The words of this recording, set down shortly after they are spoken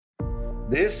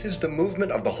This is the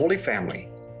movement of the Holy Family.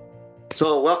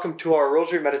 So welcome to our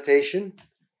Rosary Meditation.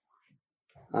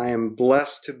 I am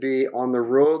blessed to be on the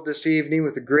road this evening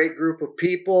with a great group of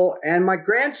people, and my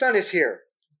grandson is here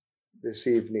this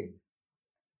evening.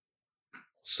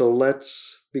 So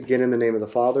let's begin in the name of the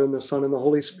Father, and the Son, and the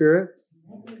Holy Spirit.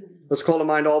 Let's call to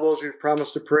mind all those we've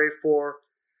promised to pray for,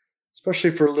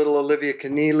 especially for little Olivia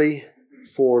Keneally,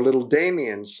 for little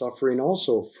Damien, suffering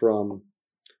also from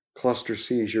cluster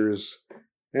seizures,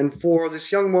 and for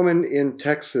this young woman in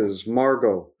Texas,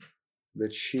 Margot,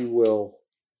 that she will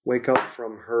wake up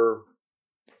from her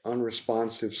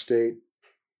unresponsive state,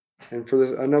 and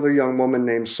for another young woman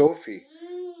named Sophie,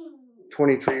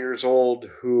 23 years old,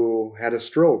 who had a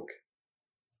stroke,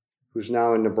 who's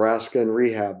now in Nebraska in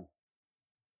rehab.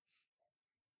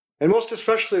 And most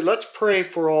especially, let's pray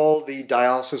for all the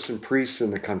diocesan priests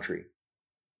in the country,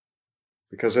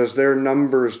 because as their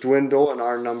numbers dwindle and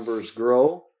our numbers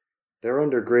grow, they're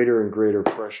under greater and greater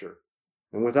pressure.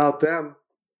 And without them,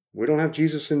 we don't have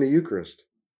Jesus in the Eucharist.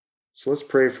 So let's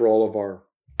pray for all of our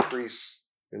priests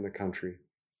in the country.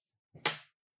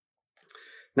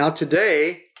 Now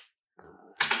today,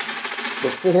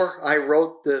 before I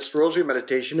wrote this Rosary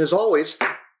Meditation, as always,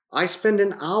 I spend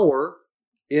an hour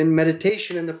in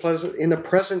meditation in the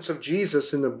presence of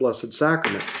Jesus in the Blessed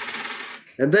Sacrament.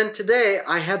 And then today,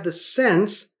 I had the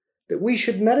sense that we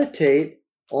should meditate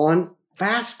on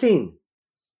fasting.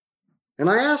 And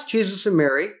I asked Jesus and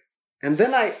Mary, and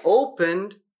then I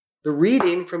opened the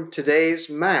reading from today's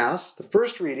Mass, the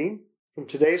first reading from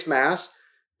today's Mass,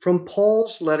 from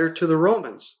Paul's letter to the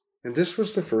Romans. And this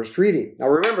was the first reading. Now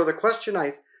remember, the question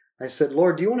I said,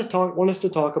 Lord, do you want us to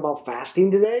talk about fasting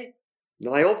today?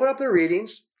 Then I opened up the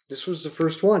readings. This was the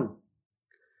first one.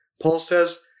 Paul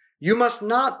says, "You must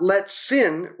not let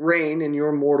sin reign in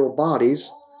your mortal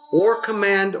bodies or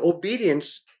command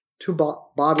obedience to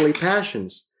bodily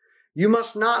passions. You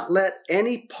must not let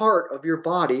any part of your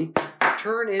body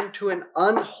turn into an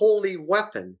unholy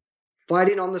weapon,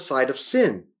 fighting on the side of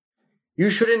sin. You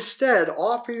should instead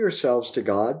offer yourselves to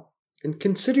God and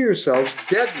consider yourselves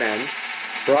dead men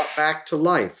brought back to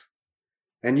life.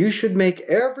 And you should make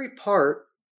every part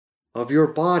of your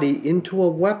body into a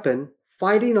weapon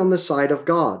fighting on the side of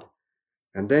God.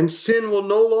 And then sin will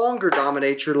no longer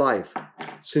dominate your life,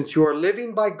 since you are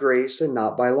living by grace and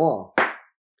not by law."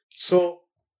 So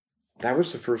that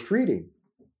was the first reading.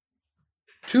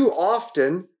 Too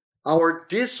often, our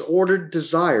disordered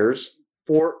desires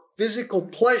for physical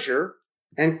pleasure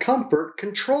and comfort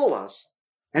control us,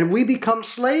 and we become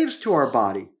slaves to our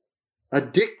body,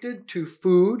 addicted to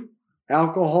food,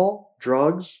 alcohol,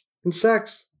 drugs, and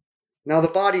sex. Now, the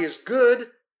body is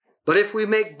good, but if we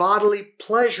make bodily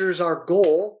pleasures our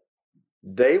goal,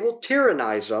 they will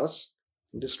tyrannize us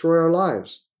and destroy our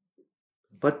lives.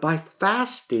 But by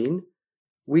fasting,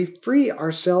 we free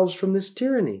ourselves from this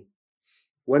tyranny.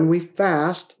 When we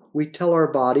fast, we tell our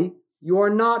body, "You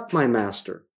are not my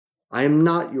master. I am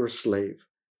not your slave.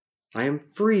 I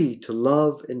am free to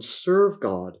love and serve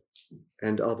God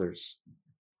and others."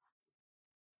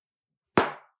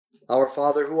 Our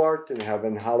Father who art in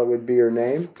heaven, hallowed be your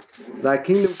name. Thy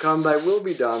kingdom come, thy will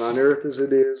be done on earth as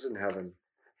it is in heaven.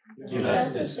 Give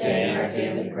us this day our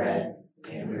daily bread,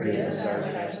 and forgive us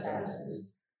our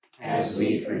trespasses, as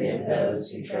we forgive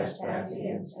those who trespass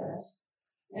against us.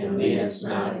 And lead us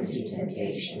not into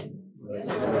temptation, but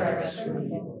deliver us from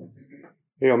evil.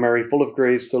 Hail Mary, full of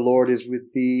grace, the Lord is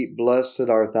with thee. Blessed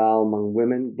art thou among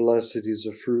women. Blessed is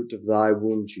the fruit of thy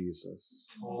womb, Jesus.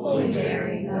 Holy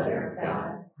Mary, Mother of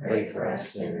God, pray for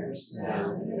us sinners,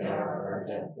 now and in the hour of our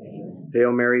death. Amen.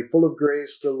 Hail Mary, full of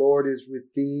grace, the Lord is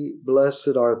with thee.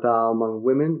 Blessed art thou among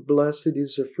women. Blessed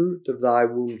is the fruit of thy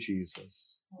womb,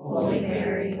 Jesus. Holy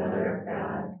Mary, Mother of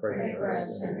God, pray for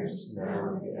us sinners,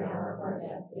 now and in the hour of our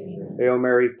death. Amen. Hail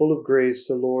Mary, full of grace,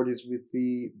 the Lord is with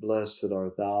thee. Blessed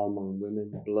art thou among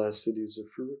women. Blessed is the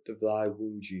fruit of thy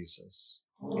womb, Jesus.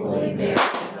 Holy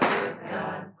Mary, Mother of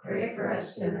God, pray for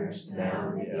us sinners,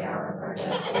 now and at the hour of our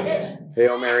death. Amen.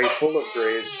 Hail Mary, full of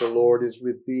grace, the Lord is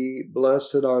with thee.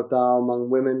 Blessed art thou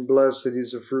among women. Blessed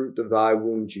is the fruit of thy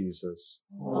womb, Jesus.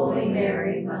 Holy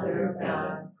Mary, Mother of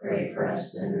God, pray for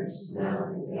us sinners, now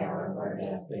and at the hour of our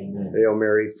death. Amen. Hail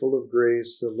Mary, full of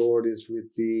grace, the Lord is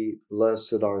with thee.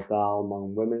 Blessed art thou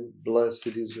among women.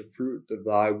 Blessed is the fruit of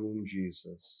thy womb,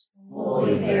 Jesus.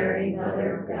 Holy Mary,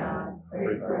 Mother of God,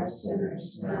 pray for us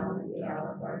sinners, now and at the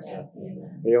hour of our death.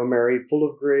 Amen. Hail Mary, full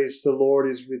of grace, the Lord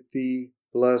is with thee.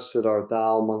 Blessed art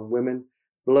thou among women.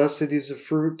 Blessed is the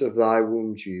fruit of thy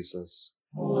womb, Jesus.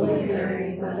 Holy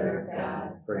Mary, Mother of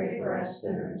God, pray for us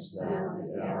sinners, now and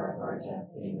at the hour of our death.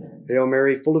 Amen. Hail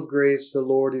Mary, full of grace, the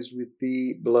Lord is with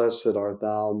thee. Blessed art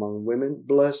thou among women.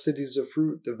 Blessed is the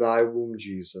fruit of thy womb,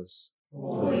 Jesus.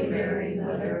 Holy Mary,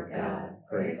 Mother of God,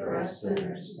 pray for us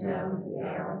sinners, now and at the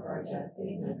hour of our death.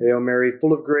 Amen. Hail Mary,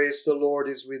 full of grace, the Lord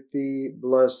is with thee.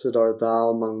 Blessed art thou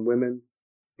among women.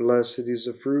 Blessed is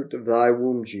the fruit of thy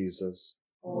womb, Jesus.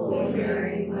 Holy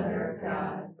Mary, Mother of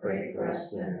God, pray for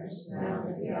us sinners, now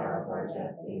and at the hour of our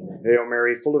death. Amen. Hail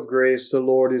Mary, full of grace, the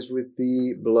Lord is with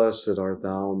thee. Blessed art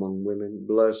thou among women.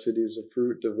 Blessed is the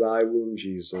fruit of thy womb,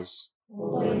 Jesus.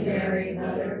 Holy Mary,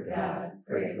 Mother of God,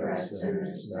 pray for us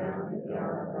sinners, now and at the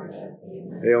hour of our death.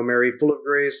 Amen. Hail Mary, full of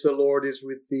grace, the Lord is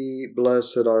with thee.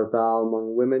 Blessed art thou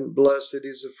among women. Blessed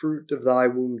is the fruit of thy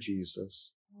womb,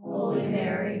 Jesus. Holy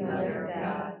Mary, Mother of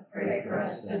God, pray for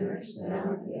us sinners, now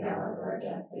and at the hour of our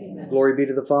death. Amen. Glory be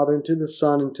to the Father, and to the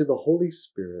Son, and to the Holy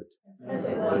Spirit. As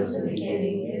it was in the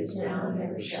beginning, is now, and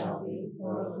ever shall be,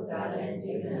 world without end.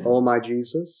 Amen. O my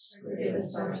Jesus, Forgive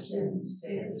us our sins,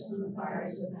 save us from the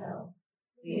fires of hell.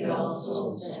 Lead all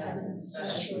souls to heaven,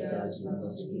 especially those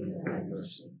most in need of thy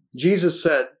mercy. Jesus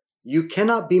said, "You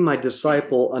cannot be my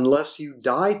disciple unless you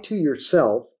die to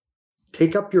yourself,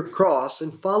 take up your cross,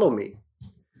 and follow me."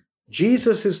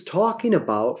 Jesus is talking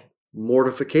about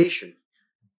mortification.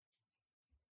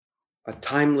 A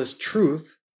timeless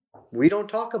truth we don't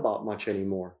talk about much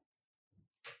anymore.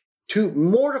 To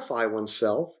mortify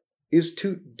oneself is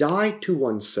to die to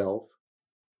oneself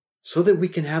so that we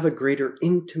can have a greater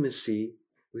intimacy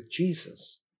with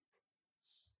Jesus.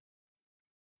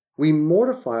 We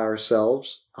mortify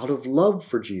ourselves out of love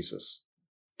for Jesus,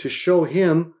 to show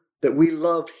him that we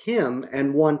love him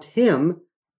and want him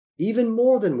even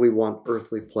more than we want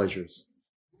earthly pleasures.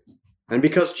 And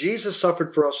because Jesus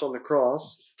suffered for us on the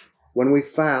cross, when we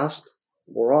fast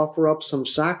or offer up some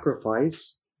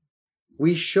sacrifice,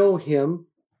 we show him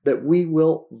that we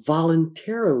will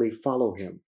voluntarily follow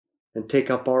him and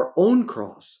take up our own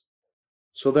cross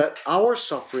so that our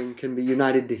suffering can be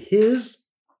united to his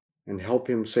and help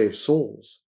him save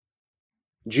souls.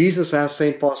 Jesus asked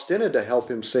St. Faustina to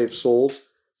help him save souls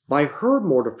by her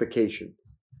mortification.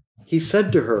 He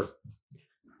said to her,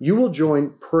 "You will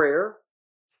join prayer,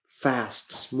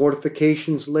 fasts,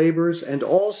 mortifications, labors, and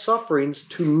all sufferings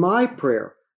to my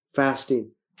prayer,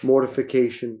 fasting,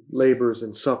 mortification, labors,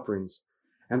 and sufferings,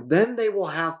 and then they will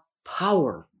have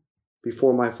power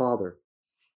before my Father."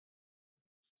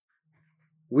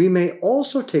 We may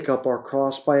also take up our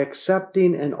cross by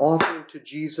accepting and offering to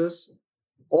Jesus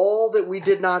all that we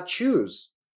did not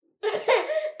choose.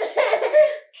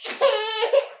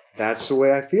 That's the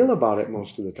way I feel about it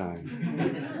most of the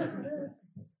time.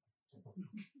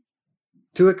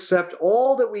 To accept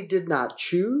all that we did not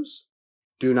choose,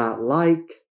 do not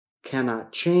like,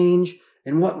 cannot change,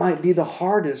 and what might be the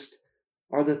hardest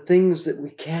are the things that we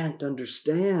can't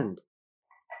understand.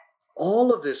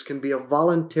 All of this can be a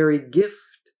voluntary gift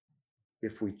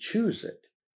if we choose it.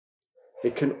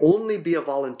 It can only be a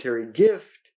voluntary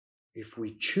gift if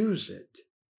we choose it.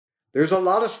 There's a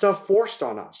lot of stuff forced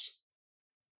on us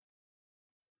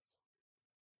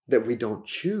that we don't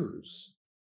choose.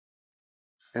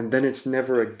 And then it's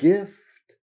never a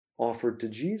gift offered to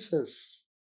Jesus.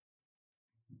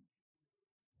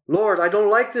 Lord, I don't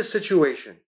like this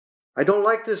situation. I don't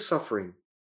like this suffering.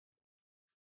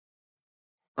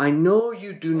 I know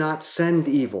you do not send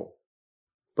evil,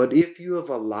 but if you have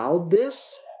allowed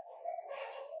this,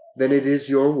 then it is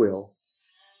your will,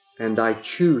 and I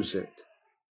choose it,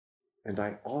 and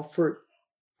I offer it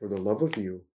for the love of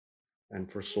you and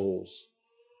for souls.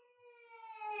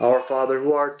 Our Father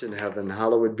who art in heaven,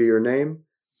 hallowed be your name.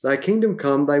 Thy kingdom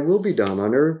come, thy will be done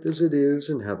on earth as it is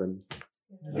in heaven.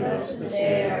 Give us this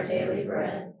day our daily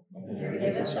bread, and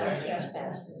forgive us our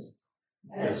trespasses,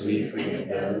 as we forgive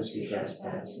those who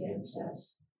trespass against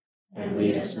us. And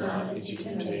lead us not into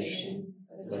temptation,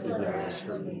 but deliver us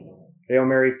from evil. Hail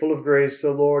Mary, full of grace,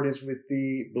 the Lord is with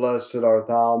thee. Blessed art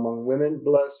thou among women.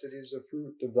 Blessed is the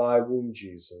fruit of thy womb,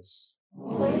 Jesus.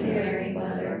 Holy Mary,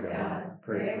 Mother of God,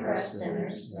 pray for us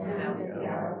sinners, now and at the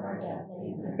hour of our death.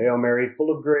 Amen. Hail Mary, full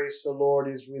of grace, the Lord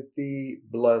is with thee.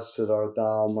 Blessed art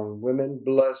thou among women.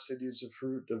 Blessed is the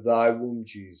fruit of thy womb,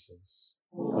 Jesus.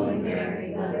 Holy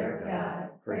Mary, Mother of God,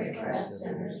 pray for us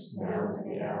sinners, now and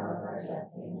at the hour of our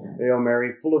death. Amen. Hail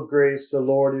Mary, full of grace, the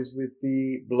Lord is with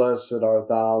thee. Blessed art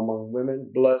thou among women.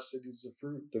 Blessed is the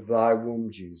fruit of thy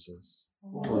womb, Jesus.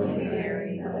 Holy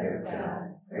Mary, Mother of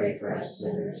God, pray for us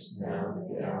sinners, now and at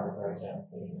the hour of our death.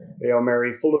 Amen. Hail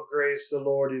Mary, full of grace, the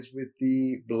Lord is with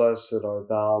thee. Blessed art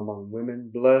thou among women.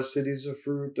 Blessed is the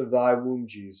fruit of thy womb,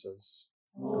 Jesus.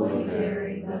 Holy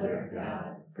Mary, Mother of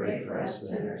God, pray for us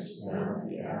sinners, now and at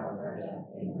the hour of our death.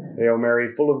 Amen. Hail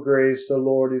Mary, full of grace, the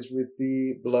Lord is with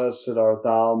thee. Blessed art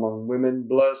thou among women.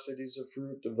 Blessed is the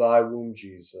fruit of thy womb,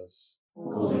 Jesus.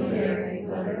 Holy Mary,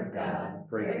 Mother of God,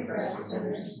 pray for us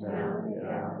sinners, now and at the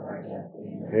hour of our death.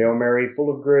 Amen. Hail Mary, full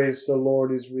of grace, the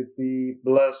Lord is with thee.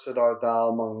 Blessed art thou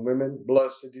among women.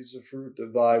 Blessed is the fruit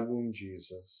of thy womb,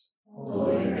 Jesus.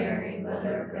 Holy Mary,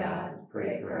 Mother of God,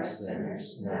 pray for us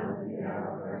sinners, now and at the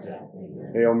hour of our death.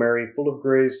 Amen. Hail Mary, full of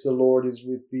grace, the Lord is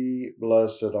with thee.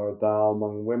 Blessed art thou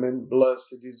among women.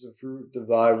 Blessed is the fruit of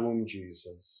thy womb,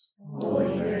 Jesus.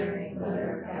 Holy Mary,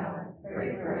 Mother of God,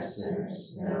 pray for us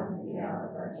sinners, now and at the hour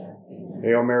of our death. Amen.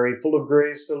 Hail Mary, full of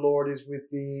grace, the Lord is with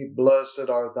thee. Blessed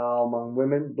art thou among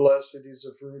women. Blessed is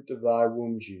the fruit of thy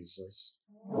womb, Jesus.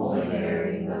 Holy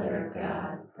Mary, Mother of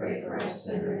God, pray for us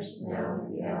sinners, now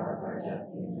and at the hour of our death.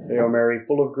 Amen. Hail Mary,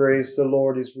 full of grace, the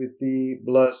Lord is with thee.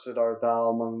 Blessed art thou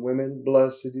among women.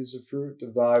 Blessed is the fruit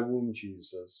of thy womb,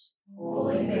 Jesus.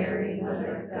 Holy Mary,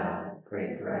 Mother of God,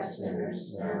 pray for us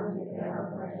sinners, now and at the hour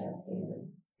of our death.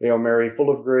 Amen. Hail Mary, full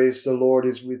of grace, the Lord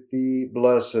is with thee.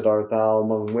 Blessed art thou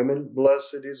among women.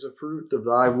 Blessed is the fruit of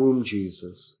thy womb,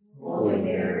 Jesus. Holy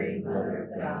Mary,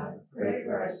 Mother of God, pray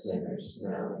for us sinners,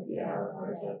 now and at the hour of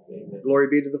our death. Amen. Glory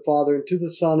be to the Father, and to the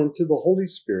Son, and to the Holy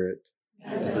Spirit.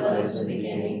 As it was in the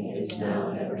beginning, is now,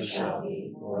 and ever shall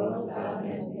be, world without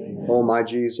end. Amen. O my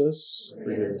Jesus,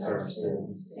 Forgive us our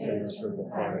sins, save us from the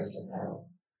fires of hell.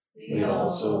 Lead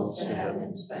all souls to heaven,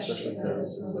 especially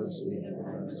those in most need of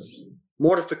thy mercy.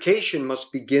 mortification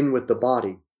must begin with the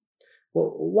body.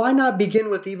 Well, why not begin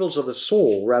with evils of the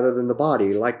soul rather than the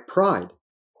body, like pride?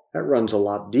 That runs a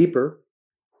lot deeper.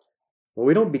 Well,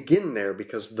 we don't begin there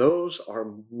because those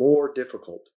are more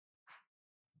difficult.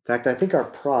 In fact, I think our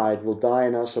pride will die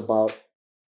in us about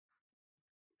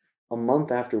a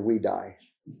month after we die.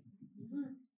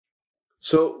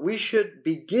 So we should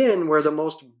begin where the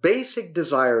most basic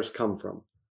desires come from,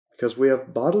 because we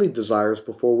have bodily desires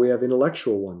before we have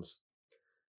intellectual ones.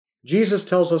 Jesus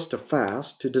tells us to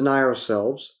fast, to deny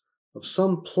ourselves of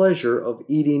some pleasure of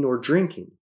eating or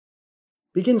drinking.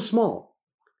 Begin small.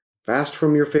 Fast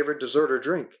from your favorite dessert or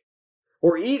drink.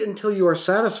 Or eat until you are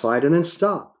satisfied and then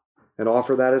stop and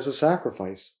offer that as a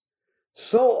sacrifice.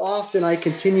 So often I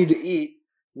continue to eat,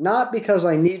 not because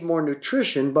I need more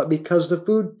nutrition, but because the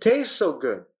food tastes so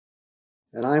good.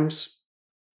 And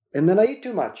then I eat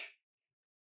too much.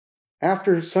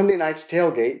 After Sunday night's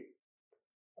tailgate,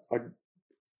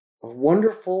 a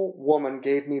wonderful woman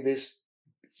gave me this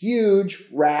huge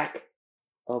rack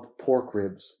of pork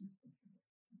ribs.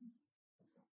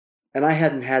 And I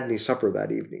hadn't had any supper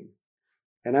that evening.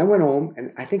 And I went home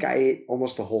and I think I ate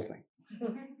almost the whole thing.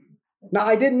 Now,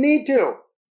 I didn't need to.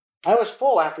 I was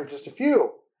full after just a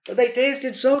few, but they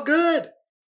tasted so good.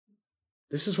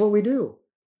 This is what we do.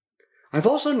 I've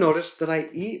also noticed that I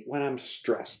eat when I'm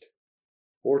stressed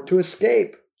or to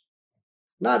escape.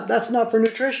 That's not for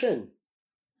nutrition.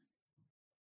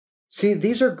 See,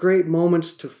 these are great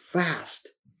moments to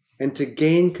fast and to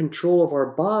gain control of our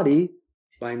body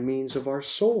by means of our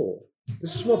soul.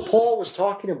 This is what Paul was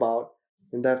talking about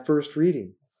in that first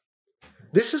reading.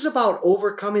 This is about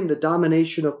overcoming the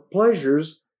domination of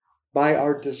pleasures by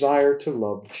our desire to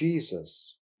love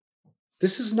Jesus.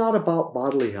 This is not about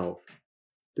bodily health.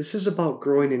 This is about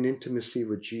growing in intimacy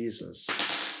with Jesus.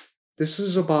 This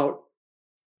is about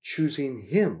choosing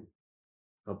Him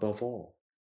above all.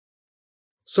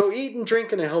 So eat and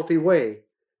drink in a healthy way,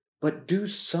 but do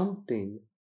something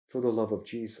for the love of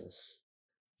Jesus.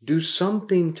 Do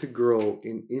something to grow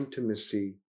in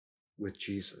intimacy with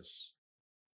Jesus.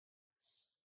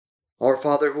 Our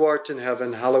Father who art in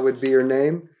heaven, hallowed be your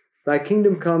name. Thy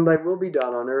kingdom come, thy will be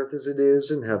done on earth as it is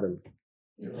in heaven.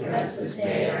 Give us this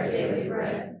day our daily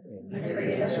bread, and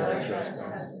forgive us our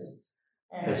trespasses,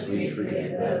 as we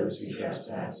forgive those who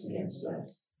trespass against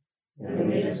us. And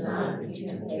lead us not into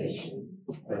temptation,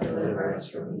 but deliver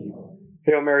us from evil.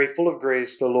 Hail Mary, full of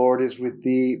grace, the Lord is with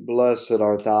thee. Blessed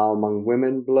art thou among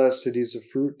women. Blessed is the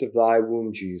fruit of thy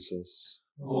womb, Jesus.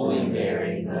 Holy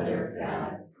Mary, Mother of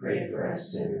God, pray for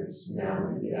us sinners, now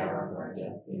and at the hour of our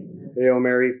death. Amen. Hail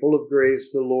Mary, full of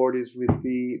grace, the Lord is with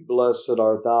thee. Blessed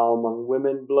art thou among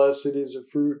women. Blessed is the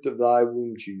fruit of thy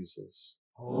womb, Jesus.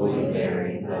 Holy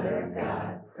Mary, Mother of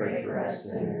God, pray for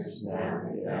us sinners, now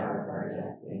and at the hour of our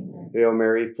death. Amen. Hail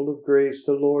Mary, full of grace,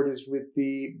 the Lord is with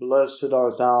thee. Blessed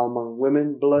art thou among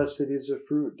women. Blessed is the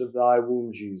fruit of thy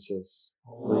womb, Jesus.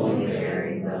 Holy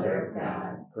Mary, Mother of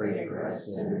God, pray for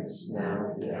us sinners,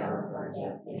 now and at the hour of our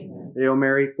death. Amen. Hail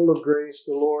Mary, full of grace,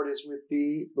 the Lord is with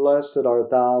thee. Blessed art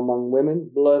thou among women.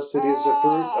 Blessed is the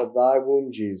fruit of thy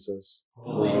womb, Jesus.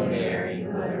 Holy Mary,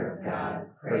 Mother of God,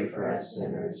 pray for us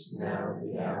sinners, now and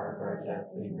at the hour of our death.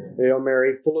 Amen. Hail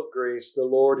Mary, full of grace, the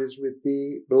Lord is with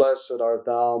thee. Blessed art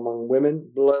thou among women.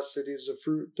 Blessed is the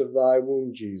fruit of thy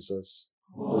womb, Jesus.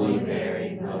 Holy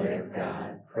Mary, Mother of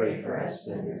God, pray for us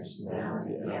sinners, now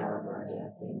and at the hour of our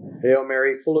death. Amen. Hail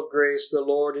Mary, full of grace, the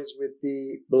Lord is with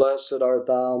thee. Blessed art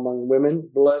thou among women.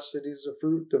 Blessed is the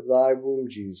fruit of thy womb,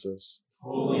 Jesus.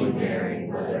 Holy Mary,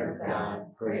 Mother of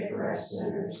God, pray for us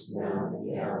sinners, now and at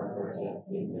the hour of our death.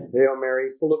 Amen. Hail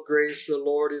Mary, full of grace, the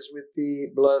Lord is with thee.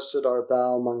 Blessed art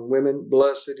thou among women.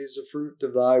 Blessed is the fruit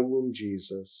of thy womb,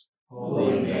 Jesus.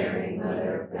 Holy Mary,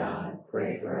 Mother of God,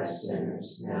 pray for us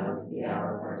sinners, now and at the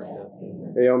hour of our death.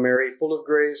 Amen. Hail Mary, full of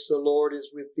grace, the Lord is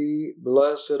with thee.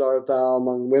 Blessed art thou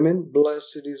among women.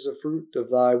 Blessed is the fruit of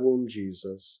thy womb,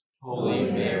 Jesus. Holy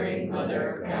Mary,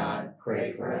 Mother of God,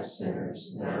 pray for us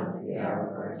sinners, now and at the hour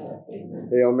of our death. Amen.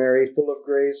 Hail Mary, full of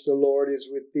grace, the Lord is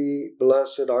with thee.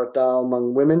 Blessed art thou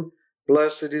among women.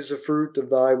 Blessed is the fruit of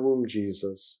thy womb,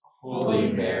 Jesus.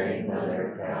 Holy Mary,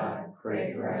 Mother of God,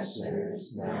 pray for us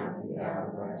sinners, now and at the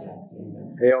hour of our death.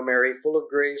 Amen. Hail Mary, full of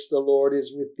grace, the Lord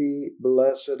is with thee.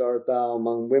 Blessed art thou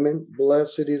among women.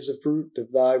 Blessed is the fruit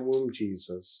of thy womb,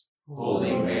 Jesus.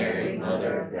 Holy Mary,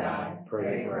 Mother of God,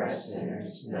 pray for us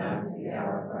sinners, now and at the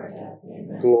hour of our death.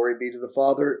 Amen. Glory be to the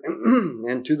Father,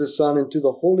 and to the Son, and to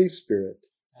the Holy Spirit.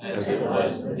 As it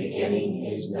was in the beginning,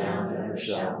 is now, and ever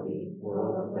shall be,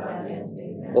 world without end.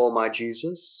 Amen. O my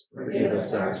Jesus, Forgive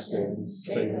us our sins,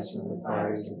 save us from the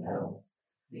fires of hell.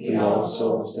 Lead all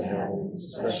souls to heaven,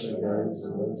 especially those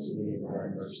who need thy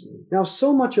mercy. now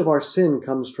so much of our sin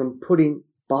comes from putting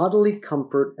bodily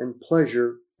comfort and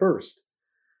pleasure first.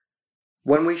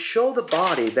 When we show the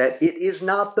body that it is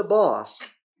not the boss,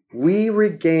 we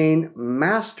regain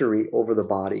mastery over the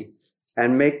body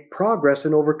and make progress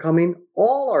in overcoming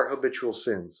all our habitual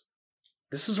sins.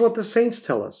 This is what the saints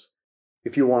tell us.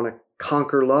 If you want to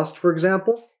conquer lust, for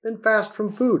example, then fast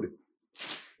from food.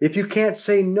 If you can't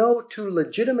say no to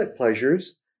legitimate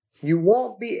pleasures, you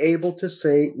won't be able to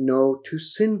say no to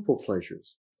sinful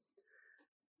pleasures.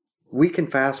 We can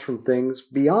fast from things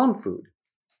beyond food.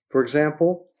 For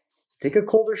example, take a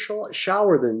colder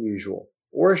shower than usual,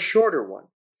 or a shorter one.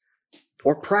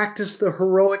 Or practice the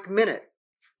heroic minute.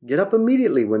 Get up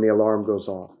immediately when the alarm goes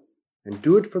off, and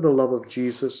do it for the love of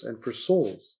Jesus and for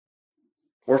souls.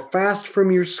 Or fast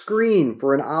from your screen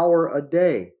for an hour a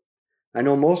day. I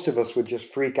know most of us would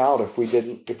just freak out if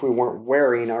we weren't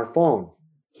wearing our phone.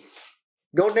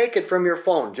 Go naked from your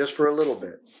phone just for a little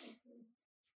bit.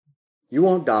 You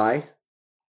won't die.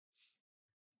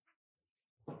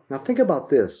 Now think about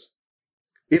this.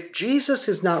 If Jesus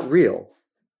is not real,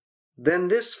 then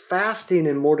this fasting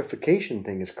and mortification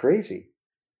thing is crazy.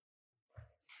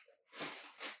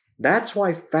 That's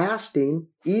why fasting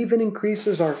even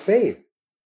increases our faith.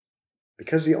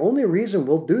 Because the only reason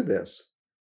we'll do this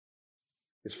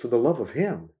is for the love of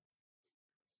Him.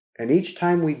 And each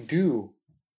time we do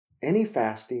any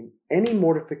fasting, any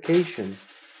mortification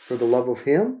for the love of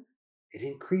Him, it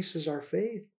increases our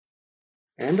faith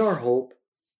and our hope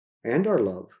and our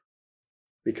love.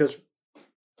 Because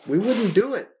we wouldn't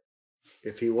do it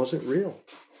if He wasn't real.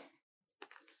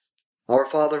 Our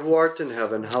Father who art in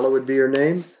heaven, hallowed be your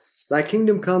name. Thy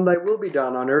kingdom come, thy will be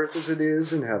done on earth as it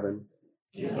is in heaven.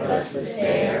 Give us this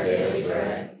day our daily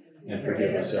bread, and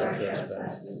forgive us our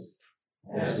trespasses,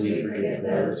 as we forgive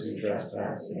those who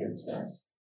trespass against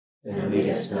us. And lead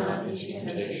us not into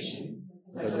temptation,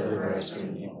 but deliver us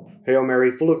from evil. Hail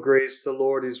Mary, full of grace, the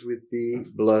Lord is with thee.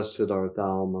 Blessed art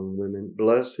thou among women.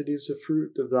 Blessed is the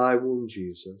fruit of thy womb,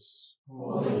 Jesus.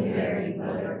 Holy Mary,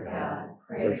 Mother of God,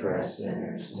 pray for us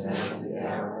sinners, now and at the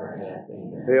hour of our death.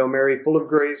 Amen. Hail Mary, full of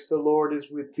grace, the Lord is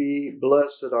with thee.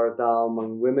 Blessed art thou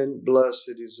among women.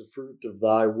 Blessed is the fruit of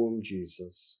thy womb,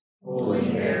 Jesus. Holy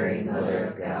Mary, Mother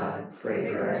of God, pray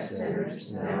for us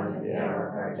sinners, now and at the hour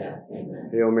of our death.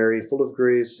 Amen. Hail Mary, full of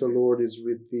grace, the Lord is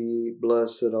with thee.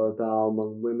 Blessed art thou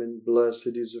among women.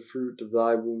 Blessed is the fruit of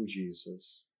thy womb,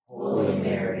 Jesus. Holy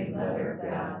Mary, Mother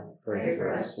of God, pray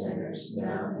for us sinners,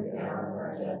 now and at the hour of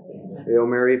our death. Amen. Hail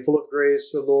Mary, full of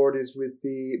grace, the Lord is with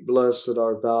thee. Blessed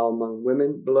art thou among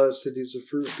women. Blessed is the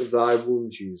fruit of thy womb,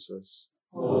 Jesus.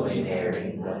 Holy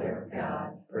Mary, Mother of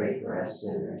God, pray for us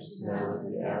sinners, now and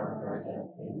at the hour of our death.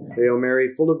 Amen. Hail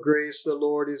Mary, full of grace, the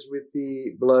Lord is with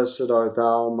thee. Blessed art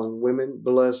thou among women.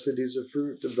 Blessed is the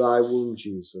fruit of thy womb,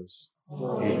 Jesus.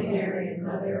 Holy Mary,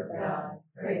 Mother of God,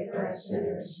 pray for us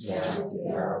sinners, now and at the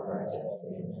hour of our death.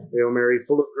 Amen. Hail Mary,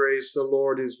 full of grace, the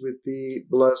Lord is with thee.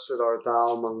 Blessed art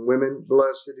thou among women.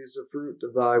 Blessed is the fruit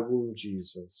of thy womb,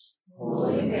 Jesus.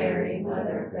 Holy Mary,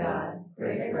 Mother of God,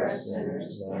 pray for us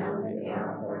sinners, now and at the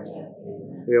hour of our death.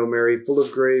 Amen. Hail Mary, full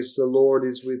of grace, the Lord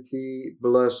is with thee.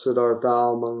 Blessed art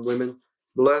thou among women.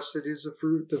 Blessed is the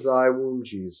fruit of thy womb,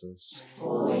 Jesus.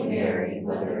 Holy Mary,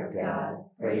 Mother of God,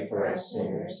 pray for us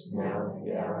sinners, now and at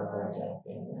the hour of our death.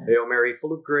 Amen. Hail Mary,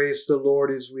 full of grace, the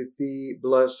Lord is with thee.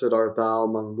 Blessed art thou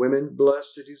among women.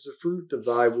 Blessed is the fruit of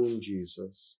thy womb,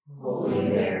 Jesus. Holy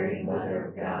Mary, Mother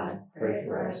of God, pray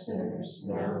for us sinners,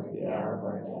 now and at the hour of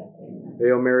our death. Amen.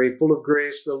 Hail Mary, full of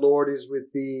grace, the Lord is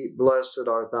with thee. Blessed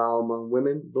art thou among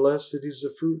women. Blessed is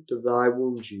the fruit of thy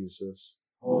womb, Jesus.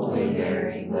 Holy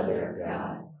Mary, Mother of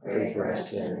God, pray for us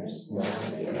sinners, now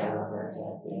and at the hour of our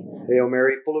death. Amen. Hail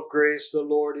Mary, full of grace, the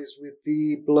Lord is with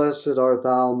thee. Blessed art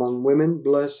thou among women.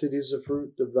 Blessed is the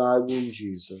fruit of thy womb,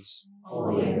 Jesus.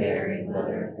 Holy Mary,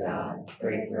 Mother of God,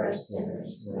 pray for us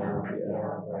sinners, now and at the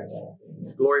hour of our death.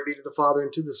 Amen. Glory be to the Father,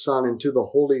 and to the Son, and to the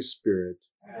Holy Spirit.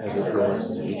 As it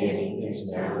was in the beginning,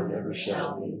 is now, and ever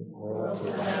shall be, world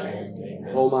without end.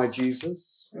 Amen. O my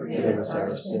Jesus, Forgive us our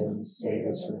sins, save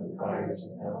us from the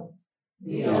fires of hell.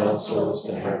 Lead all souls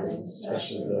to heaven,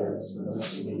 especially those who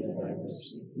most need of thy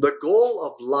mercy. the goal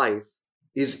of life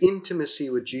is intimacy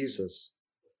with Jesus.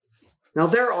 Now,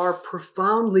 there are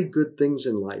profoundly good things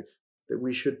in life that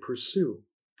we should pursue,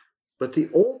 but the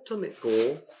ultimate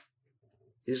goal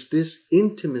is this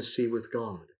intimacy with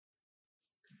God.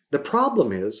 The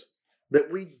problem is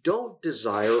that we don't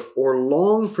desire or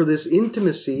long for this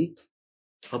intimacy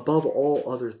above all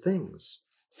other things.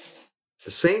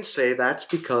 The saints say that's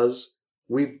because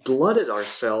we've glutted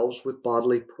ourselves with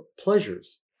bodily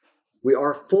pleasures. We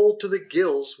are full to the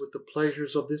gills with the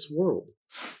pleasures of this world.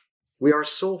 We are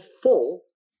so full,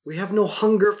 we have no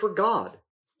hunger for God.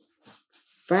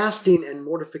 Fasting and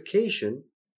mortification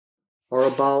are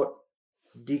about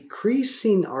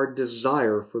decreasing our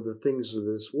desire for the things of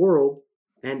this world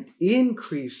and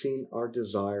increasing our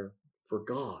desire for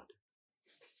God.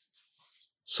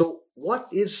 So, what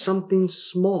is something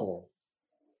small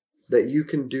that you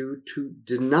can do to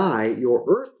deny your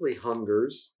earthly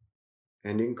hungers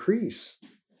and increase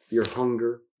your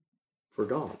hunger for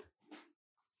God?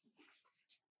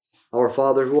 Our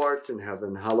Father who art in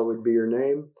heaven, hallowed be your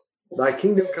name. Thy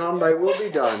kingdom come, thy will be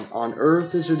done, on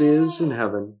earth as it is in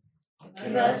heaven.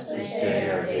 Give us this day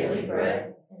our daily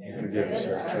bread, and forgive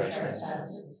us our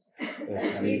trespasses,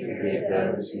 as we forgive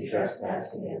those who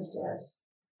trespass against us.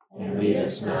 And lead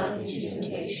us not into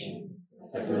temptation,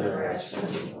 but deliver us from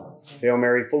evil. Hail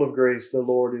Mary, full of grace, the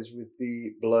Lord is with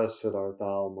thee. Blessed art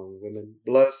thou among women.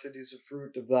 Blessed is the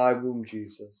fruit of thy womb,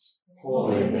 Jesus.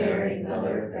 Holy Mary,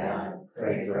 Mother of God,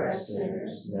 pray for us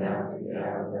sinners, now and at the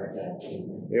hour of our death.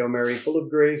 Amen. Hail Mary, full of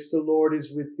grace, the Lord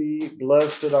is with thee.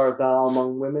 Blessed art thou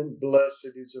among women.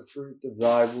 Blessed is the fruit of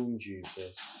thy womb,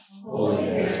 Jesus. Holy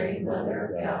Mary,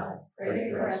 Mother of God, pray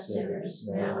for us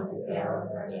sinners, now and at the hour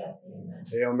of our death. Amen.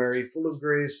 Hail Mary, full of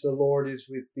grace, the Lord is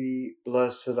with thee.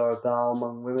 Blessed art thou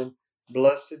among women.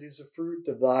 Blessed is the fruit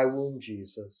of thy womb,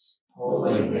 Jesus.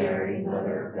 Holy Mary,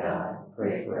 Mother of God,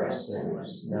 pray for us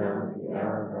sinners, now and at the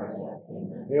hour of our death.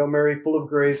 Amen. Hail Mary, full of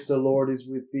grace, the Lord is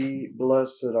with thee.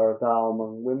 Blessed art thou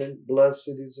among women.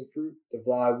 Blessed is the fruit of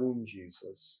thy womb,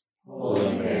 Jesus.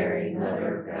 Holy Mary,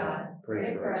 Mother of God,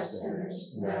 pray for us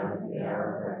sinners, now and at the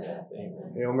hour of our death.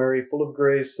 Amen. Hail Mary, full of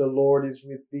grace, the Lord is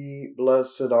with thee.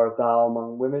 Blessed art thou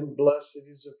among women. Blessed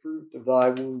is the fruit of thy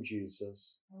womb,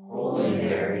 Jesus. Holy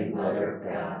Mary, Mother of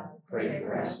God, pray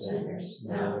for us sinners,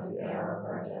 now and at the hour of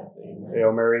our death. Amen.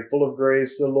 Hail Mary, full of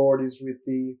grace, the Lord is with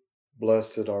thee.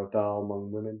 Blessed art thou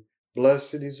among women.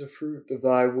 Blessed is the fruit of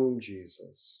thy womb,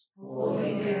 Jesus.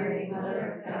 Holy Mary,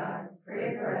 Mother of God,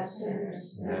 pray for us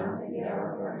sinners, now and at the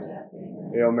hour of our death.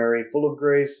 Amen. Hail Mary, full of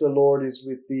grace, the Lord is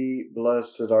with thee.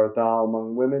 Blessed art thou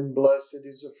among women. Blessed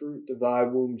is the fruit of thy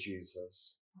womb,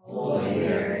 Jesus. Holy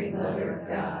Mary, Mother of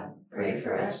God, pray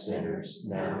for us sinners,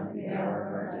 now and at the hour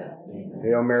of our death. Amen.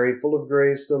 Hail Mary, full of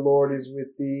grace, the Lord is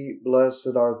with thee.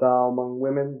 Blessed art thou among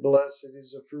women. Blessed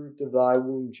is the fruit of thy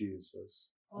womb, Jesus.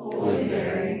 Holy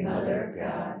Mary, Mother of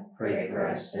God, pray for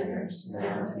us sinners,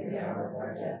 now and at the hour of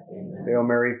our death. Amen. Hail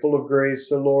Mary, full of grace,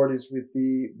 the Lord is with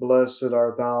thee. Blessed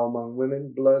art thou among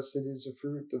women. Blessed is the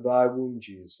fruit of thy womb,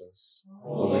 Jesus.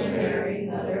 Holy Mary,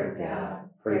 Mother of God,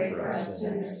 pray for us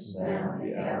sinners, now and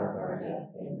at the hour of our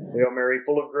death. Amen. Hail Mary,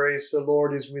 full of grace, the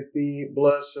Lord is with thee.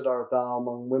 Blessed art thou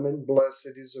among women.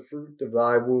 Blessed is the fruit of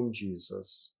thy womb,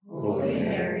 Jesus. Holy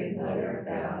Mary, Mother of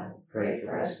God, pray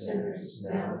for us sinners,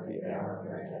 now and at the hour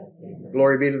of our death. Amen.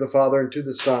 Glory be to the Father, and to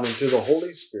the Son, and to the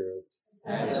Holy Spirit.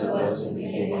 as it was in the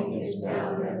beginning, is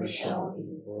now, and ever shall be,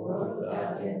 world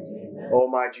without end. Amen. O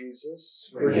my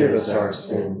Jesus, Forgive us our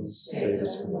sins, save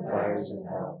us from the fires of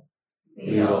hell.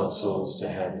 Lead all souls to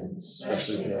heaven,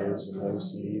 especially those in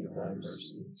most need of thy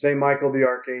mercy. Saint Michael the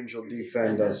Archangel,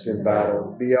 defend us in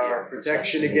battle. Be our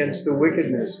protection against the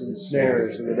wickedness and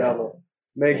snares of the devil.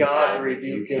 May God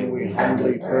rebuke him, we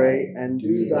humbly pray. And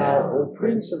do thou, O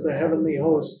Prince of the heavenly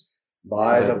hosts,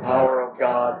 by the power of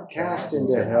God, cast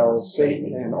into hell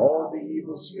Satan and all the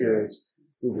evil spirits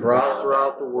who prowl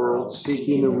throughout the world,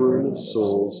 seeking the ruin of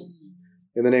souls.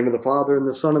 In the name of the Father, and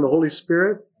the Son, and the Holy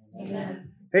Spirit. Amen.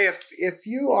 Hey, if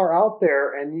you are out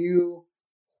there and you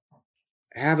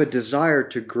have a desire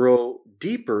to grow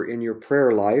deeper in your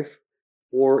prayer life,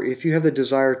 or if you have the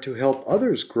desire to help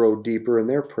others grow deeper in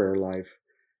their prayer life,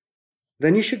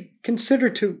 then you should consider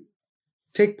to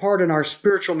take part in our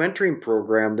spiritual mentoring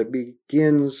program that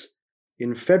begins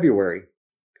in February.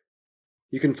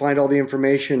 You can find all the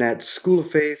information at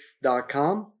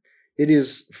schooloffaith.com. It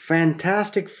is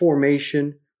fantastic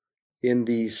formation in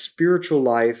the spiritual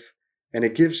life, and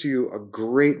it gives you a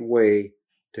great way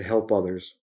to help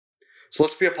others. So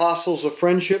let's be apostles of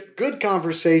friendship, good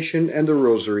conversation, and the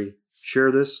rosary. Share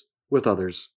this with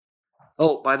others.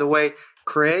 Oh, by the way,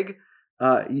 Craig,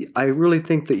 I really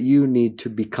think that you need to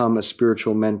become a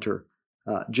spiritual mentor.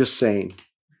 Just saying.